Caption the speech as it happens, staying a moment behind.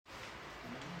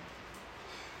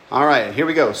All right, here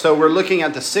we go. So we're looking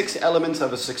at the 6 elements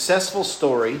of a successful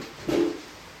story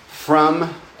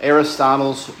from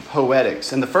Aristotle's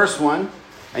Poetics. And the first one,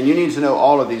 and you need to know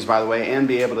all of these, by the way, and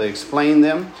be able to explain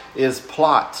them, is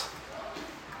plot.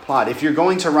 Plot. If you're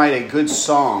going to write a good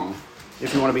song,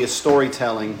 if you want to be a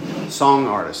storytelling song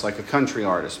artist, like a country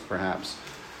artist perhaps,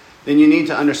 then you need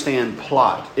to understand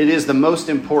plot. It is the most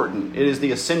important. It is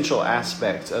the essential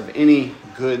aspect of any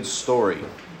good story.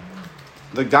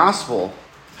 The gospel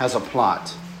has a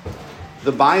plot.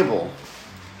 The Bible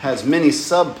has many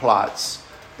subplots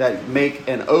that make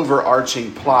an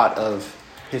overarching plot of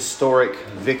historic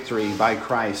victory by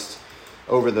Christ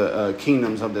over the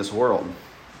kingdoms of this world.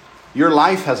 Your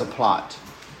life has a plot.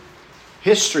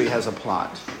 History has a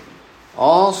plot.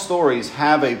 All stories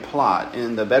have a plot,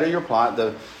 and the better your plot,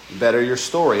 the better your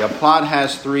story. A plot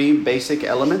has 3 basic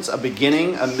elements: a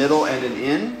beginning, a middle, and an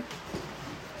end.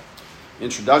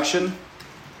 Introduction,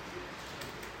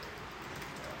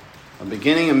 a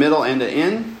beginning, a middle, and an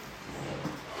end.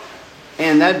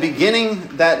 And that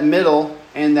beginning, that middle,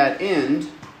 and that end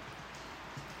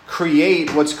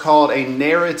create what's called a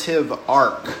narrative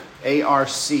arc.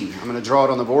 A-R-C. I'm going to draw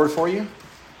it on the board for you.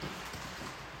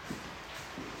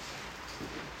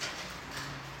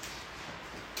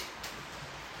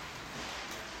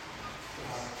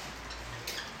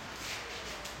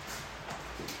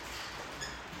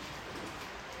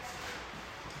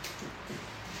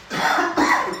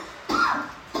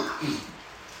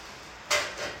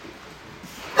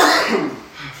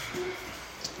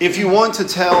 If you want to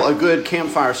tell a good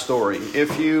campfire story,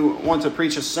 if you want to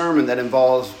preach a sermon that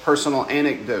involves personal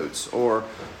anecdotes or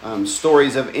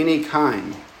stories of any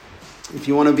kind, if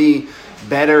you want to be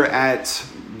better at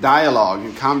dialogue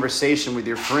and conversation with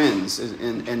your friends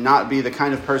and not be the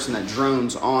kind of person that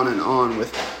drones on and on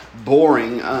with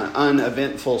boring,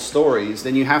 uneventful stories,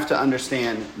 then you have to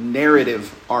understand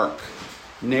narrative arc.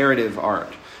 Narrative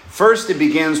arc. First, it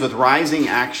begins with rising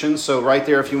action. So right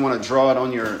there, if you want to draw it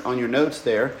on your notes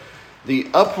there, the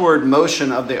upward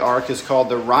motion of the arc is called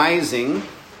the rising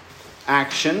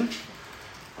action,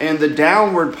 and the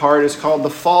downward part is called the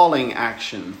falling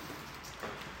action.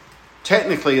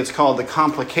 Technically, it's called the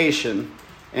complication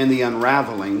and the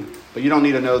unraveling, but you don't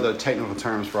need to know the technical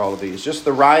terms for all of these. Just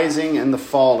the rising and the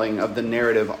falling of the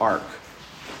narrative arc.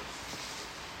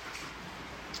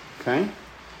 Okay?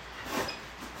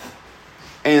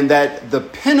 And that the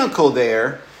pinnacle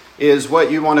there is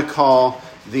what you want to call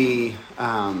the,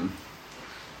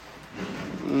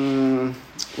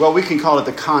 we can call it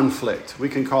the conflict. We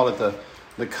can call it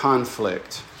the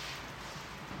conflict.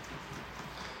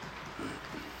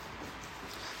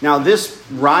 Now, this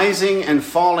rising and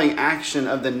falling action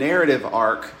of the narrative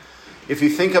arc, if you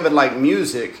think of it like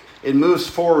music, it moves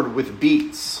forward with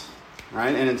beats,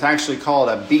 right? And it's actually called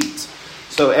a beat.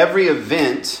 So every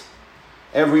event,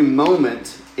 every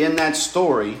moment in that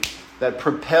story that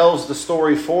propels the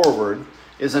story forward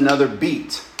is another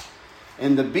beat.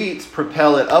 And the beats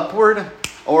propel it upward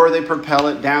or they propel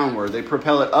it downward. They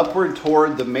propel it upward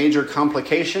toward the major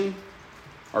complication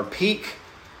or peak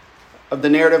of the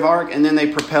narrative arc, and then they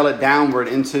propel it downward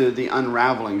into the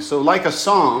unraveling. So like a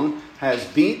song has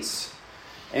beats,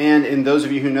 and in those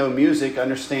of you who know music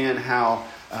understand how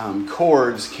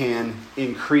chords can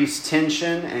increase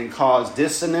tension and cause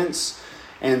dissonance,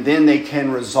 and then they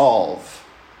can resolve,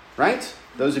 right?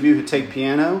 Those of you who take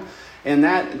piano, and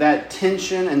that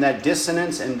tension and that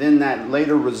dissonance and then that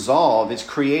later resolve is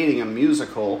creating a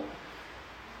musical,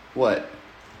 what?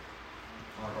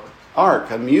 Arc,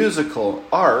 a musical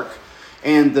arc,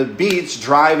 and the beats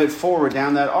drive it forward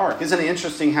down that arc. Isn't it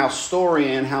interesting how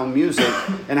story and how music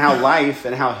and how life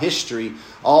and how history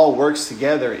all works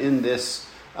together in this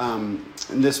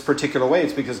particular way?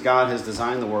 It's because God has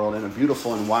designed the world in a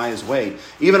beautiful and wise way.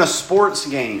 Even a sports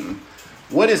game.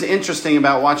 What is interesting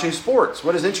about watching sports?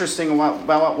 What is interesting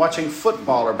about watching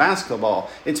football or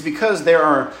basketball? It's because there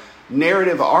are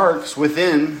narrative arcs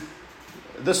within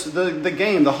the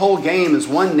game. The whole game is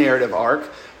one narrative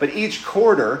arc, but each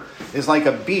quarter is like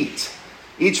a beat.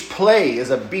 Each play is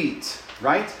a beat,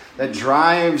 right? That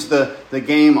drives the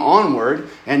game onward,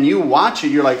 and you watch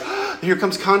it, you're like, here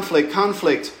comes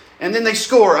conflict. And then they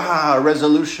score,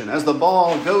 resolution. As the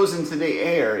ball goes into the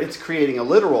air, it's creating a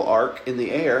literal arc in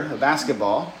the air, a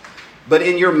basketball. But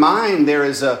in your mind, there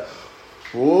is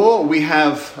we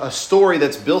have a story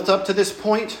that's built up to this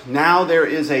point. Now there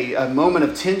is a moment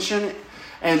of tension,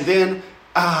 and then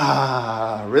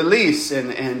release,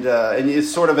 and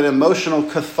it's sort of an emotional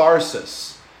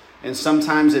catharsis. And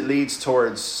sometimes it leads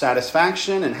towards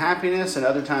satisfaction and happiness, and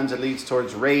other times it leads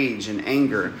towards rage and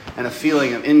anger and a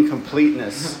feeling of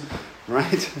incompleteness,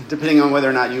 right? Depending on whether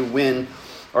or not you win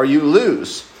or you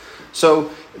lose.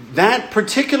 So that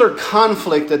particular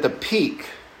conflict at the peak,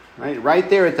 right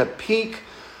there at the peak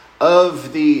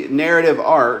of the narrative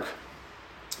arc,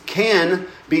 can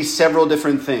be several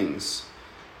different things.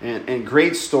 And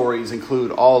great stories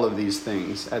include all of these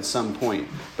things at some point.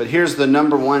 But here's the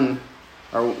number one,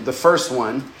 or the first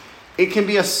one. It can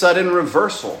be a sudden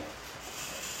reversal.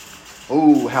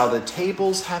 Oh, how the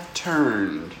tables have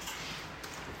turned.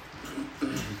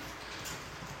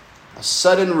 A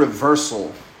sudden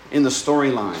reversal in the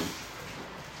storyline.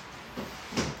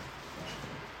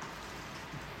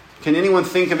 Can anyone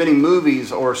think of any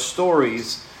movies or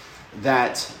stories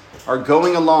that are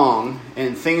going along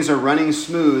and things are running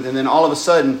smooth and then all of a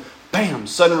sudden, bam,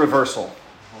 sudden reversal?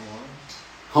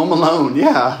 Home Alone,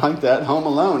 yeah, I like that. Home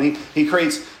Alone. He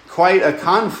creates quite a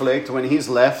conflict when he's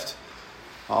left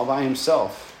all by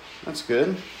himself. That's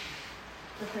good.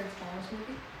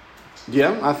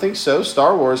 Yeah, I think so.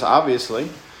 Star Wars, obviously.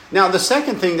 Now, the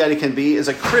second thing that it can be is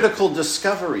a critical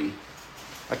discovery.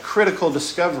 A critical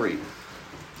discovery.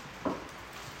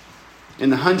 In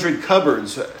the 100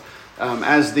 Cupboards,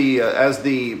 as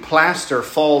the plaster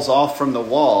falls off from the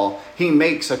wall, he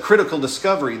makes a critical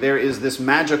discovery. There is this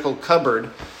magical cupboard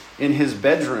in his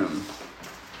bedroom.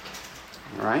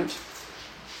 All right?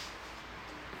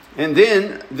 And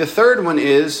then the third one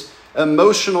is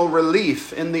emotional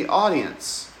relief in the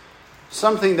audience.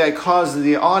 Something that causes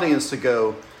the audience to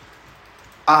go,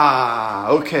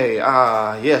 okay,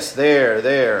 yes,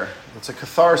 there. It's a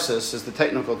catharsis is the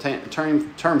technical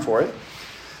term for it.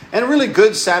 And really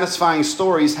good, satisfying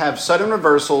stories have sudden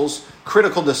reversals,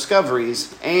 critical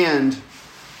discoveries, and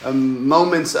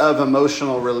moments of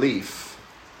emotional relief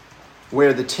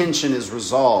where the tension is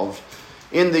resolved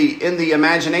in the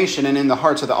imagination and in the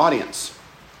hearts of the audience.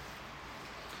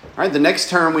 All right, the next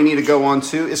term we need to go on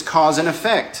to is cause and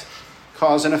effect.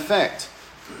 Cause and effect.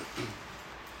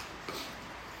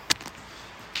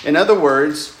 In other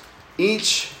words,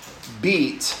 each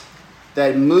beat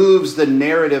that moves the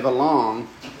narrative along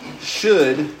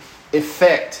should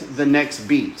affect the next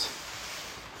beat.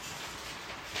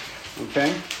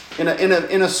 Okay? In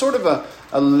a sort of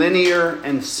a linear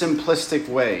and simplistic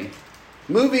way.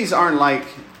 Movies aren't like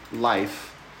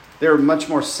life. They're much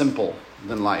more simple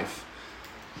than life.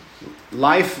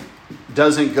 Life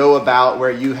doesn't go about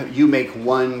where you make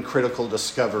one critical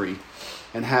discovery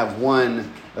and have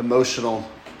one emotional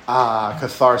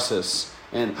catharsis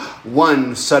and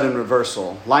one sudden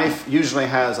reversal. Life usually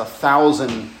has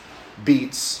 1,000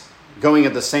 beats going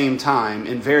at the same time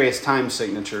in various time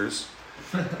signatures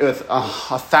with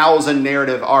 1,000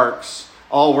 narrative arcs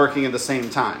all working at the same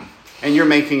time. And you're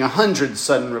making 100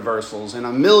 sudden reversals and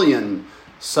 1,000,000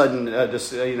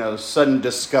 sudden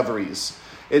discoveries.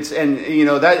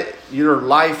 That your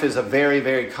life is a very,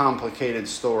 very complicated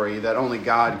story that only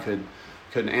God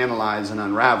could analyze and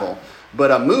unravel.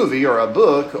 But a movie or a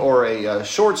book or a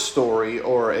short story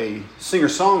or a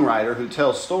singer-songwriter who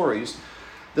tells stories,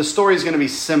 the story is going to be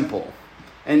simple.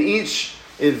 And each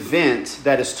event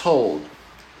that is told,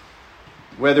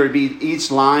 whether it be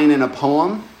each line in a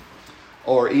poem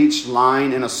or each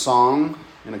line in a song,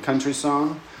 in a country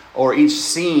song, or each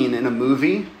scene in a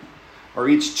movie, or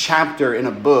each chapter in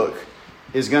a book,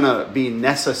 is going to be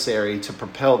necessary to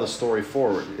propel the story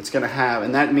forward. It's going to have,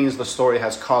 and that means the story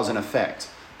has cause and effect.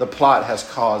 The plot has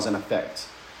cause and effect.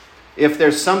 If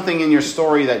there's something in your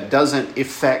story that doesn't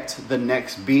affect the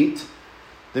next beat,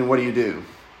 then what do?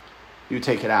 You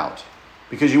take it out.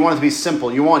 Because you want it to be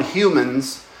simple. You want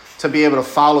humans to be able to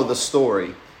follow the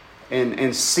story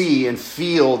and see and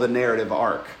feel the narrative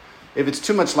arc. If it's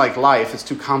too much like life, it's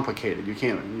too complicated. You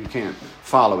can't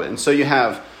follow it. And so you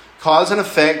have cause and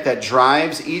effect that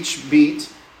drives each beat,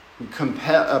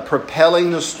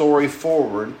 propelling the story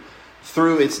forward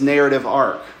through its narrative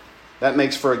arc. That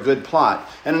makes for a good plot.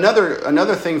 And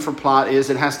another thing for plot is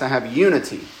it has to have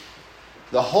unity.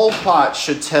 The whole plot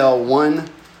should tell one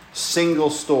single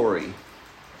story.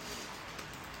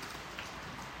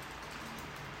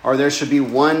 Or there should be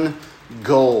one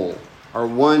goal or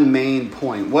one main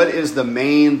point. What is the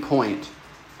main point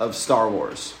of Star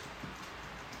Wars?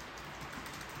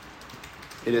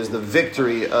 It is the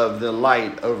victory of the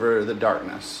light over the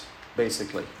darkness,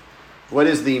 basically. What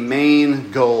is the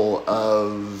main goal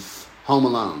of Home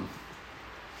Alone?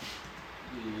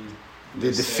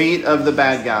 The defeat of the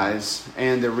bad guys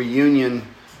and the reunion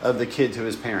of the kid to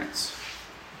his parents.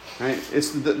 Right?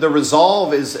 It's the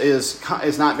resolve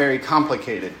is not very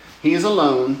complicated. He is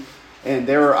alone, and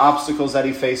there are obstacles that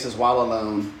he faces while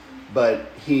alone,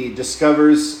 but he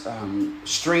discovers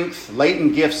strength,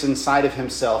 latent gifts inside of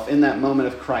himself in that moment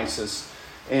of crisis,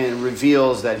 and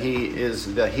reveals that he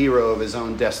is the hero of his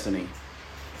own destiny.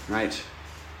 Right?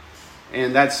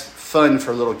 And that's fun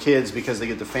for little kids because they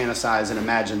get to fantasize and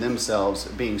imagine themselves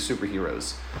being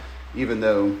superheroes, even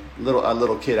though a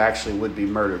little kid actually would be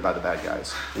murdered by the bad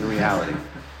guys in reality.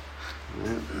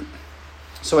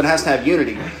 So it has to have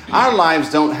unity. Our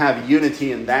lives don't have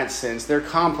unity in that sense. They're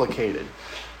complicated.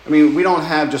 I mean, we don't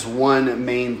have just one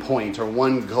main point or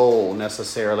one goal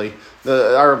necessarily.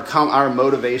 Our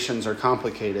motivations are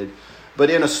complicated. But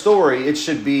in a story, it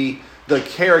should be, the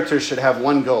characters should have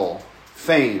one goal: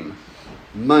 fame,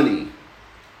 money,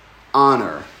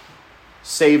 honor,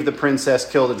 save the princess,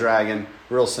 kill the dragon.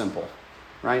 Real simple,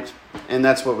 right? And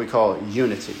that's what we call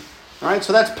unity. All right,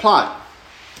 so that's plot.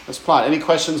 That's plot. Any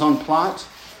questions on plot?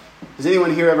 Has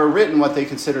anyone here ever written what they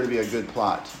consider to be a good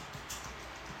plot?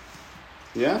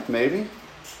 Yeah, maybe.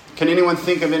 Can anyone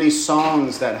think of any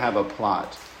songs that have a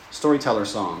plot? Storyteller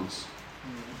songs.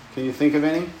 Can you think of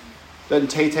any? Doesn't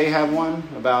Tay-Tay have one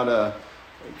about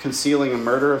concealing a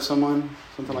murder of someone?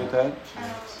 Something like that?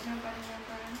 Nobody, no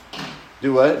crime.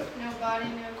 Do what? No body,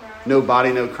 no crime. No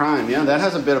body, no crime. Yeah, that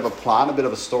has a bit of a plot, a bit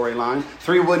of a storyline.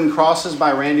 Three Wooden Crosses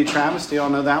by Randy Travis. Do y'all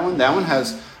know that one? That one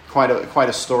has quite a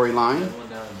storyline.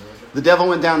 The Devil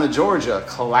Went Down to Georgia.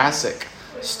 Classic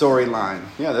storyline.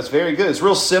 Yeah, that's very good. It's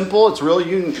real simple. It's real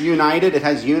united. It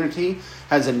has unity.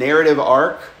 Has a narrative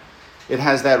arc. It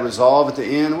has that resolve at the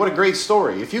end. What a great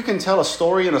story. If you can tell a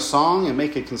story in a song and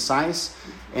make it concise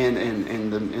and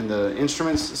the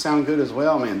instruments sound good as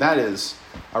well, man, that is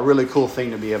a really cool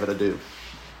thing to be able to do.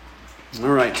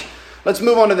 All right. Let's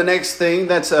move on to the next thing.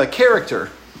 That's character.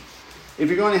 If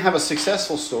you're going to have a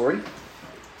successful story,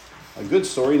 a good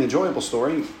story, an enjoyable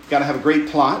story, you've got to have a great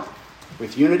plot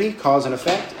with unity, cause and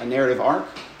effect, a narrative arc,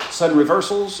 sudden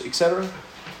reversals, etc.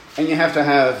 And you have to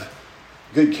have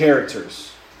good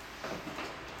characters.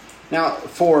 Now,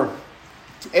 for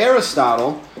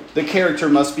Aristotle, the character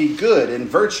must be good and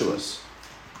virtuous.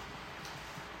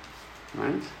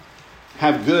 Right?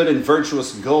 Have good and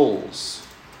virtuous goals.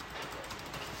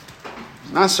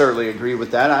 And I certainly agree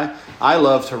with that. I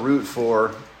love to root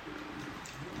for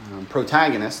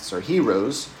protagonists or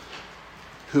heroes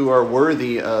who are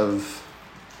worthy of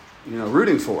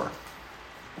rooting for.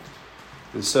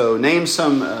 And so name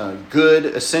some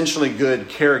essentially good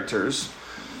characters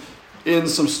in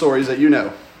some stories that you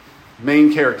know.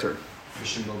 Main character.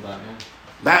 Christian Batman.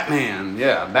 Batman,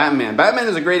 yeah, Batman. Batman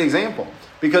is a great example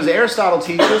because Aristotle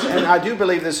teaches, and I do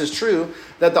believe this is true,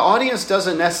 that the audience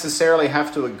doesn't necessarily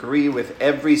have to agree with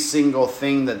every single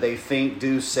thing that they think,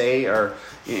 do, say, or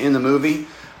in the movie.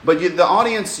 But you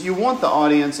want the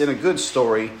audience in a good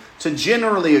story to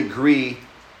generally agree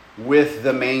with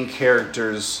the main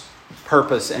character's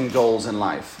purpose and goals in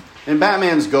life. And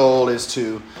Batman's goal is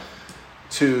to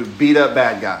beat up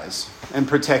bad guys and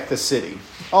protect the city.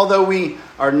 Although we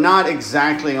are not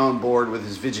exactly on board with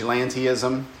his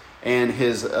vigilantism and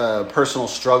his personal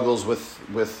struggles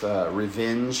with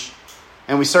revenge.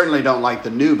 And we certainly don't like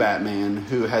the new Batman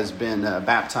who has been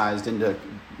baptized into,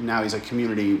 now he's a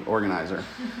community organizer.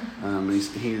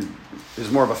 He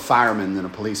is more of a fireman than a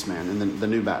policeman in the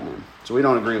new Batman. So we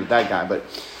don't agree with that guy.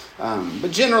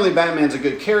 But generally Batman's a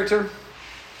good character.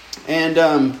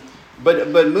 And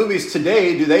but movies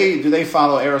today, do they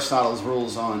follow Aristotle's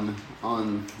rules on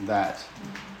that?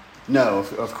 No,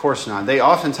 of course not. They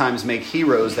oftentimes make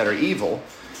heroes that are evil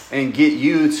and get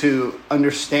you to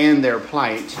understand their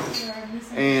plight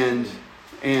and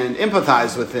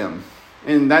empathize with them.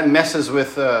 And that messes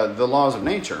with the laws of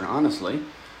nature, honestly.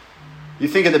 You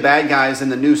think of the bad guys in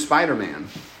the new Spider-Man.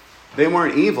 They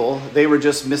weren't evil. They were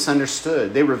just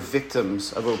misunderstood. They were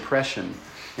victims of oppression.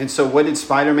 And so what did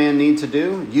Spider-Man need to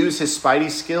do? Use his Spidey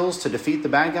skills to defeat the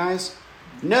bad guys?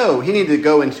 No, he needed to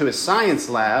go into his science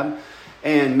lab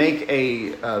and make a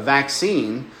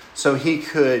vaccine so he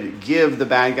could give the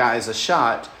bad guys a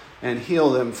shot and heal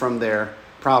them from their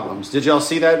problems. Did y'all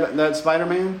see that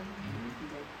Spider-Man?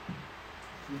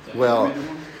 Well,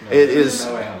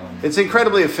 it's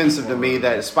incredibly offensive to me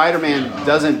that Spider-Man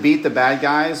doesn't beat the bad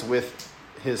guys with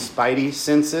his Spidey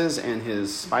senses and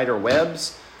his spider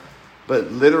webs,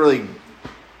 but literally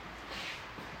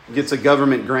gets a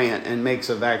government grant and makes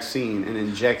a vaccine and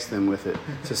injects them with it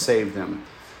to save them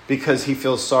because he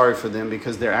feels sorry for them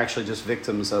because they're actually just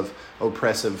victims of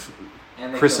oppressive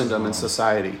Christendom and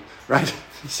society, right?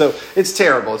 So it's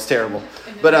terrible. It's terrible.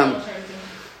 But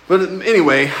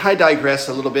anyway, I digress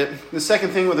a little bit. The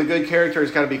second thing with a good character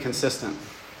has got to be consistent.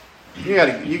 You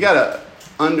got to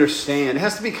understand. It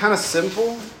has to be kind of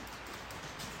simple.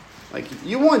 Like,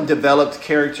 you want developed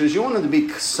characters. You want them to be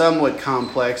somewhat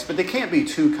complex, but they can't be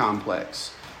too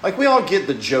complex. Like, we all get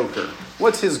the Joker.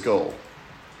 What's his goal?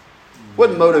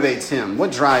 What motivates him?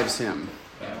 What drives him?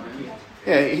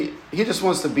 Yeah, he just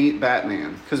wants to beat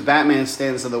Batman because Batman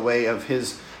stands in the way of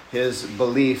his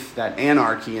belief that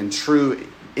anarchy and true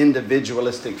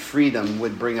individualistic freedom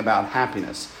would bring about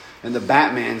happiness. And the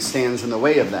Batman stands in the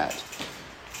way of that.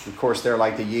 Of course, they're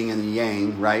like the yin and the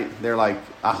yang, right? They're like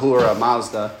Ahura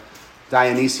Mazda,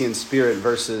 Dionysian spirit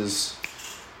versus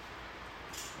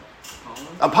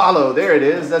Apollo. There it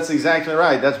is. That's exactly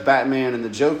right. That's Batman and the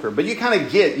Joker. But you kind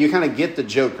of get the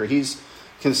Joker. He's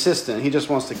consistent. He just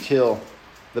wants to kill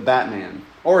the Batman.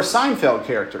 Or Seinfeld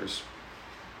characters.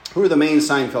 Who are the main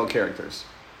Seinfeld characters?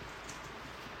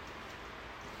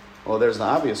 Well, there's the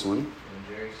obvious one.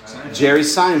 Jerry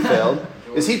Seinfeld.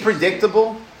 Is he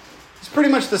predictable? He's pretty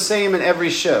much the same in every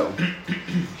show.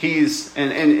 He's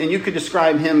and you could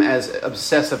describe him as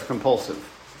obsessive compulsive.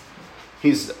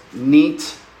 He's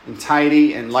neat and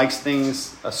tidy and likes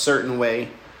things a certain way.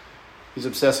 He's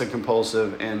obsessive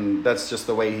compulsive, and that's just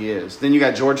the way he is. Then you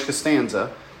got George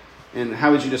Costanza, and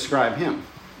how would you describe him?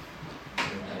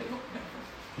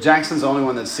 Jackson's the only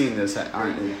one that's seen this,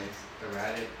 aren't you?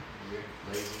 Erratic,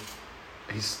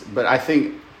 lazy. But I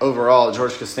think overall,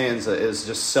 George Costanza is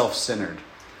just self-centered.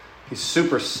 He's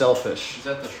super selfish. Is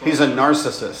that the short He's a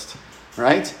narcissist,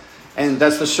 right? And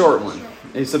that's the short one.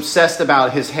 He's obsessed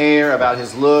about his hair, about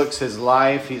his looks, his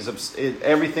life.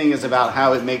 Everything is about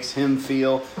how it makes him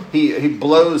feel. He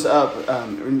blows up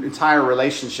entire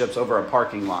relationships over a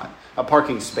parking lot, a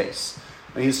parking space.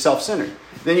 And he's self-centered.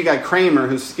 Then you got Kramer,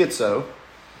 who's schizo.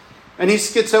 And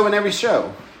he's schizo in every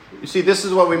show. You see, this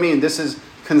is what we mean. This is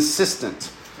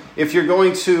consistent. If you're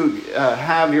going to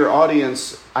have your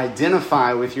audience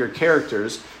identify with your character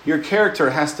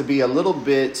has to be a little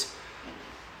bit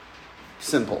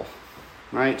simple,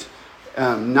 right?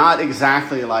 Not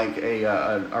exactly like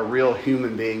a real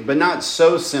human being, but not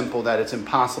so simple that it's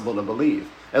impossible to believe.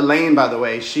 Elaine, by the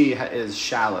way, she is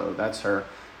shallow. That's her.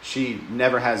 She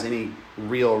never has any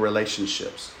real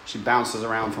relationships. She bounces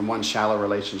around from one shallow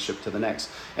relationship to the next.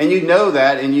 And you know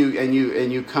that, and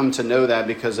you come to know that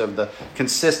because of the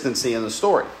consistency in the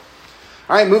story.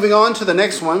 All right, moving on to the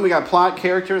next one. We got plot,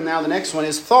 character, and now the next one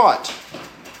is thought.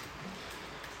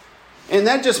 And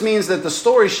that just means that the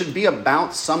story should be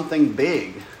about something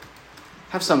big.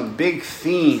 Have some big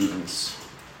themes.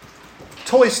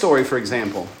 Toy Story, for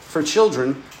example, for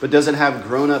children, but does it have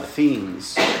grown-up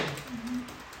themes?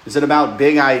 Is it about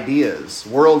big ideas?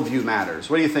 Worldview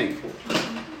matters. What do you think?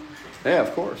 Yeah,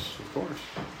 of course.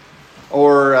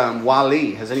 Or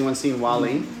Wall-E. Has anyone seen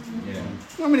Wall-E? Yeah.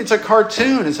 I mean, it's a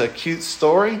cartoon. It's a cute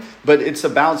story, but it's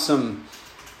about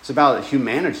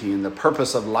humanity and the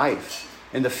purpose of life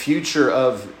and the future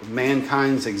of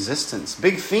mankind's existence.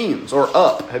 Big themes. Or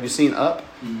Up. Have you seen Up?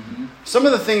 Mm-hmm. Some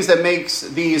of the things that makes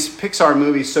these Pixar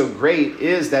movies so great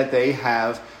is that they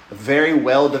have a very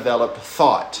well-developed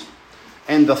thought.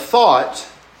 And the thought,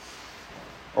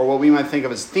 or what we might think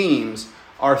of as themes,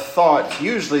 are thoughts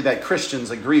usually that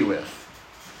Christians agree with.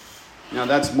 Now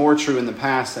that's more true in the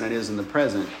past than it is in the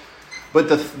present. But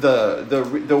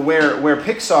where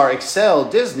Pixar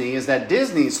excelled Disney is that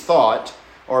Disney's thought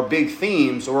or big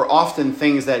themes were often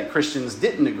things that Christians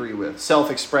didn't agree with.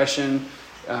 Self-expression,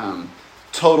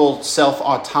 total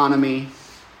self-autonomy,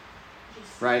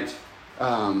 right?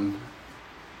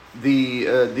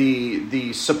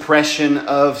 The suppression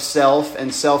of self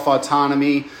and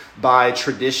self-autonomy by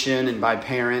tradition and by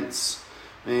parents.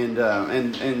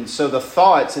 And so the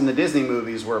thoughts in the Disney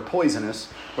movies were poisonous,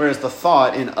 whereas the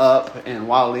thought in Up and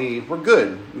Wall-E were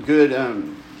good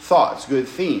thoughts, good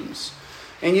themes.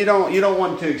 And you don't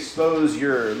want to expose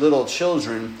your little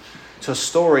children to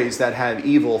stories that have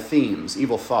evil themes,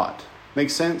 evil thought. Make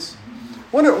sense?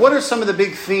 What are some of the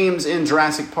big themes in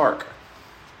Jurassic Park?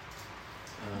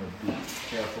 Be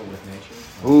careful with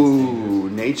nature. Ooh,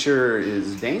 nature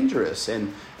is dangerous,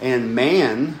 and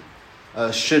man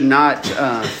should not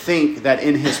think that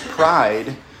in his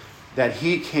pride that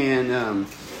he can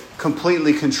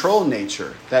completely control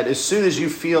nature. That as soon as you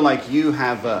feel like you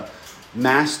have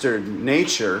mastered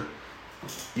nature,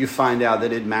 you find out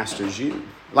that it masters you.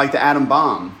 Like the atom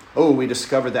bomb. Oh, we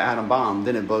discovered the atom bomb,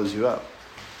 then it blows you up.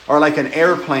 Or like an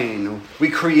airplane. We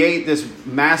create this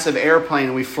massive airplane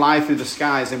and we fly through the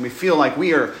skies and we feel like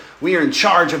we are in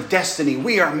charge of destiny.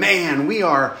 We are man. We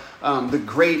are the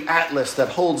great atlas that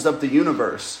holds up the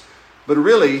universe. But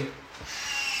really,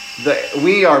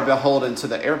 we are beholden to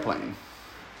the airplane.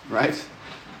 Right?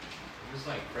 It's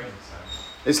like Frankenstein.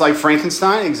 It's like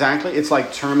Frankenstein, exactly. It's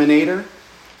like Terminator.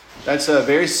 That's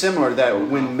very similar, that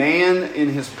when man in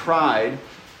his pride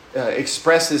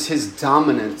expresses his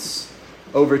dominance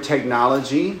over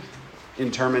technology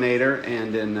in Terminator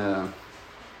and in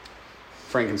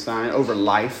Frankenstein, over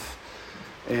life,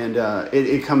 and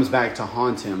it comes back to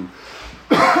haunt him.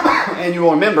 And you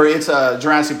will remember, it's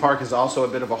Jurassic Park is also a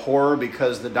bit of a horror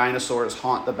because the dinosaurs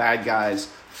haunt the bad guys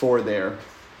for their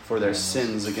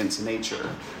sins against nature,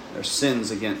 their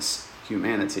sins against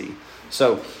humanity.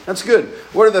 So that's good.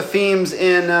 What are the themes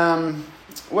in?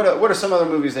 What are some other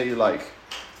movies that you like?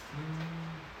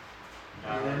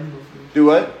 Do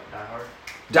what?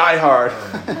 Die Hard.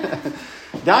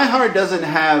 Die Hard doesn't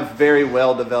have very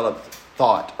well developed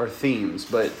thought or themes,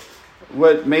 but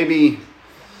what maybe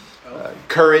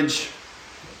courage,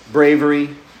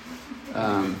 bravery,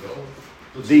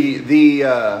 the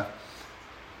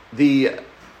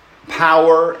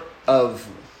power of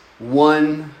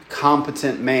one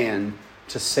competent man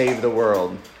to save the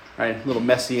world, right? A little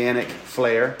messianic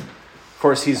flair. Of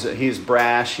course, he's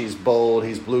brash, he's bold,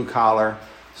 he's blue collar.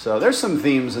 So there's some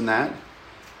themes in that.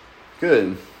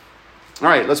 Good. All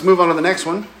right, let's move on to the next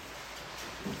one.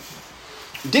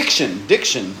 Diction.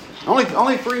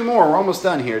 Only 3 more. We're almost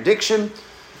done here. Diction.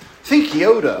 Think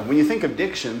Yoda. When you think of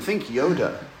diction, think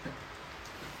Yoda.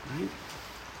 Right?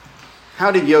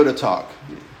 How did Yoda talk?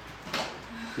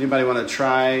 Anybody want to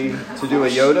try to do a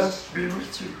Yoda?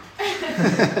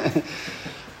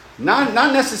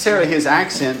 Not necessarily his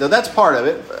accent, though that's part of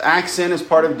it. Accent is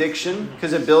part of diction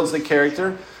because it builds the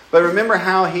character. But remember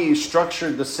how he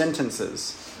structured the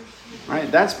sentences.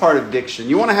 Right? That's part of diction.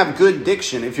 You want to have good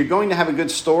diction. If you're going to have a good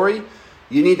story,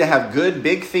 you need to have good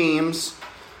big themes,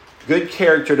 good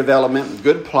character development,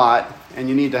 good plot, and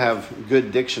you need to have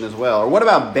good diction as well. Or what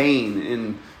about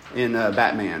Bane in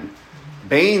Batman?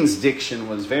 Bane's diction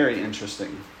was very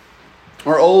interesting.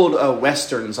 Or old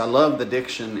westerns. I love the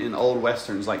diction in old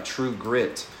westerns like True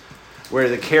Grit, where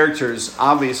the characters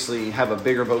obviously have a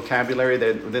bigger vocabulary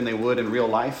than they would in real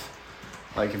life.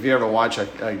 Like if you ever watch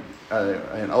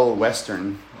an old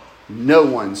western, no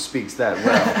one speaks that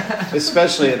well,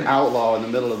 especially an outlaw in the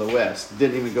middle of the West.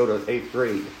 Didn't even go to 8th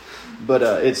grade. But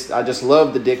I just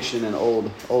love the diction in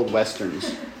old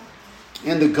westerns.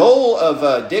 And the goal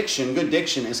of diction, good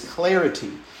diction, is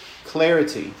clarity.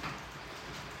 Clarity.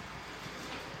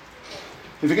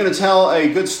 If you're going to tell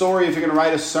a good story, if you're going to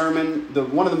write a sermon,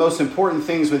 one of the most important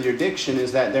things with your diction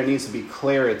is that there needs to be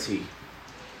clarity.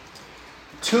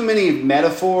 Too many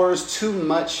metaphors, too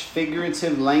much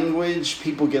figurative language,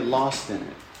 people get lost in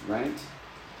it, right?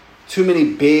 Too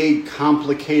many big,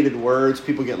 complicated words,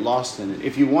 people get lost in it.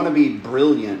 If you want to be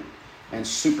brilliant and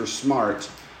super smart,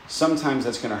 sometimes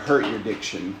that's going to hurt your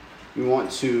diction. You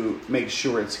want to make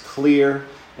sure it's clear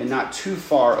and not too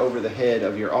far over the head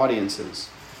of your audiences.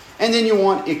 And then you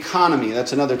want economy.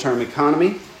 That's another term,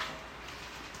 economy.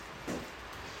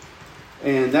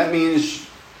 And that means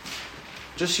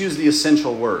just use the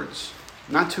essential words.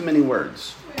 Not too many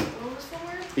words. Wait, what was the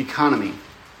word? Economy.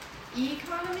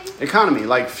 Economy? Economy,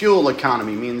 like fuel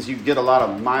economy, means you get a lot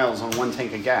of miles on one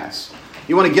tank of gas.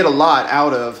 You want to get a lot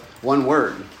out of one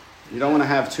word. You don't want to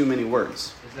have too many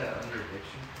words. Is that under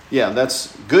diction? Yeah,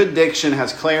 that's good diction,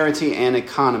 has clarity and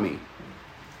economy.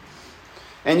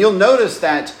 And you'll notice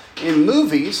that in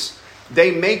movies,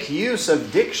 they make use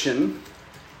of diction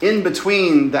in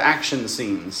between the action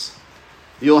scenes.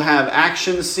 You'll have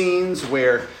action scenes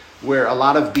where a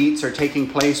lot of beats are taking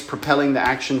place, propelling the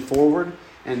action forward,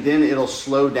 and then it'll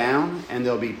slow down, and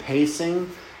there'll be pacing,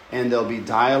 and there'll be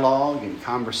dialogue and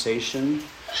conversation,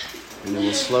 and it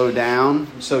will slow down.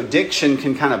 So diction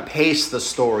can kind of pace the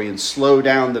story and slow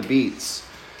down the beats.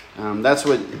 That's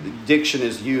what diction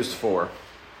is used for.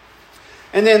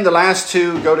 And then the last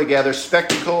two go together,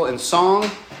 spectacle and song,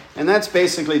 and that's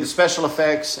basically the special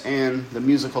effects and the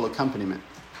musical accompaniment.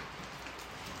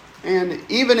 And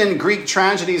even in Greek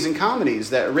tragedies and comedies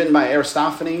that are written by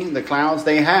Aristophanes, the clouds,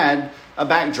 they had a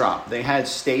backdrop. They had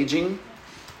staging.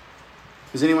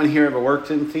 Has anyone here ever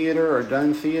worked in theater or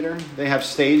done theater? They have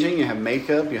staging, you have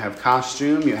makeup, you have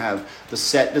costume, you have the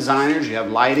set designers, you have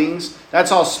lightings.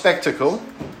 That's all spectacle.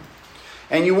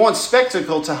 And you want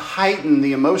spectacle to heighten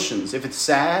the emotions. If it's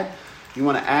sad, you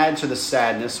want to add to the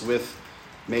sadness with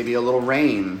maybe a little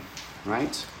rain,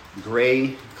 right?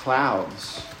 Gray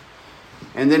clouds.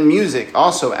 And then music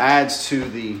also adds to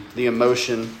the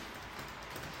emotion.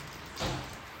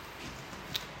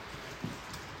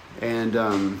 And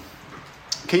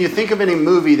can you think of any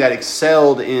movie that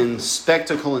excelled in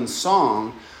spectacle and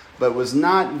song, but was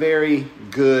not very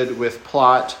good with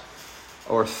plot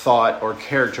or thought or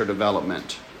character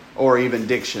development or even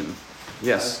diction?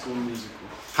 Yes. High School Musical.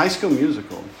 High School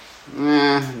Musical.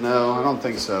 No, I don't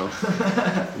think so.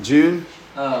 Jude?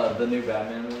 The new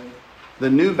Batman movie. The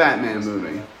new Batman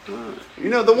movie.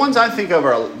 The ones I think of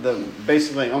are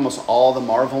basically almost all the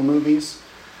Marvel movies.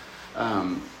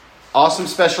 Awesome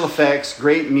special effects,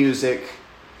 great music,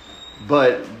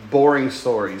 but boring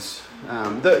stories.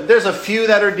 There's a few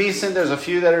that are decent. There's a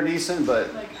few that are decent,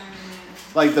 but Like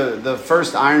Iron Man. like the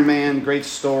first Iron Man, great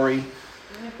story.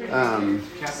 Captain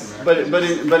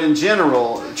America. But in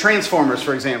general, Transformers,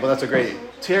 for example, that's a great,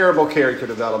 terrible character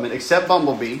development, except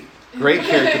Bumblebee. Great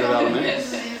character development.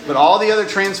 But all the other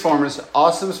Transformers,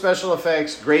 awesome special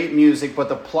effects, great music, but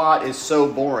the plot is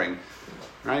so boring.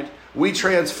 Right? We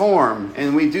transform,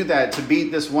 and we do that to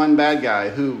beat this one bad guy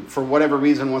who, for whatever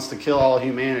reason, wants to kill all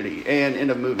humanity. And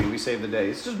end of movie, we save the day.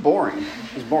 It's just boring.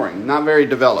 It's boring. Not very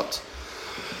developed.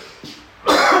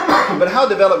 But how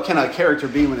developed can a character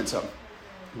be when it's a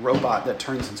robot that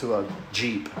turns into a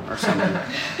Jeep or something?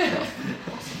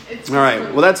 All right.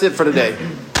 Well, that's it for today.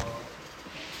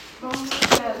 Can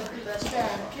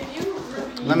you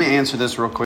repeat? Let me answer this real quick.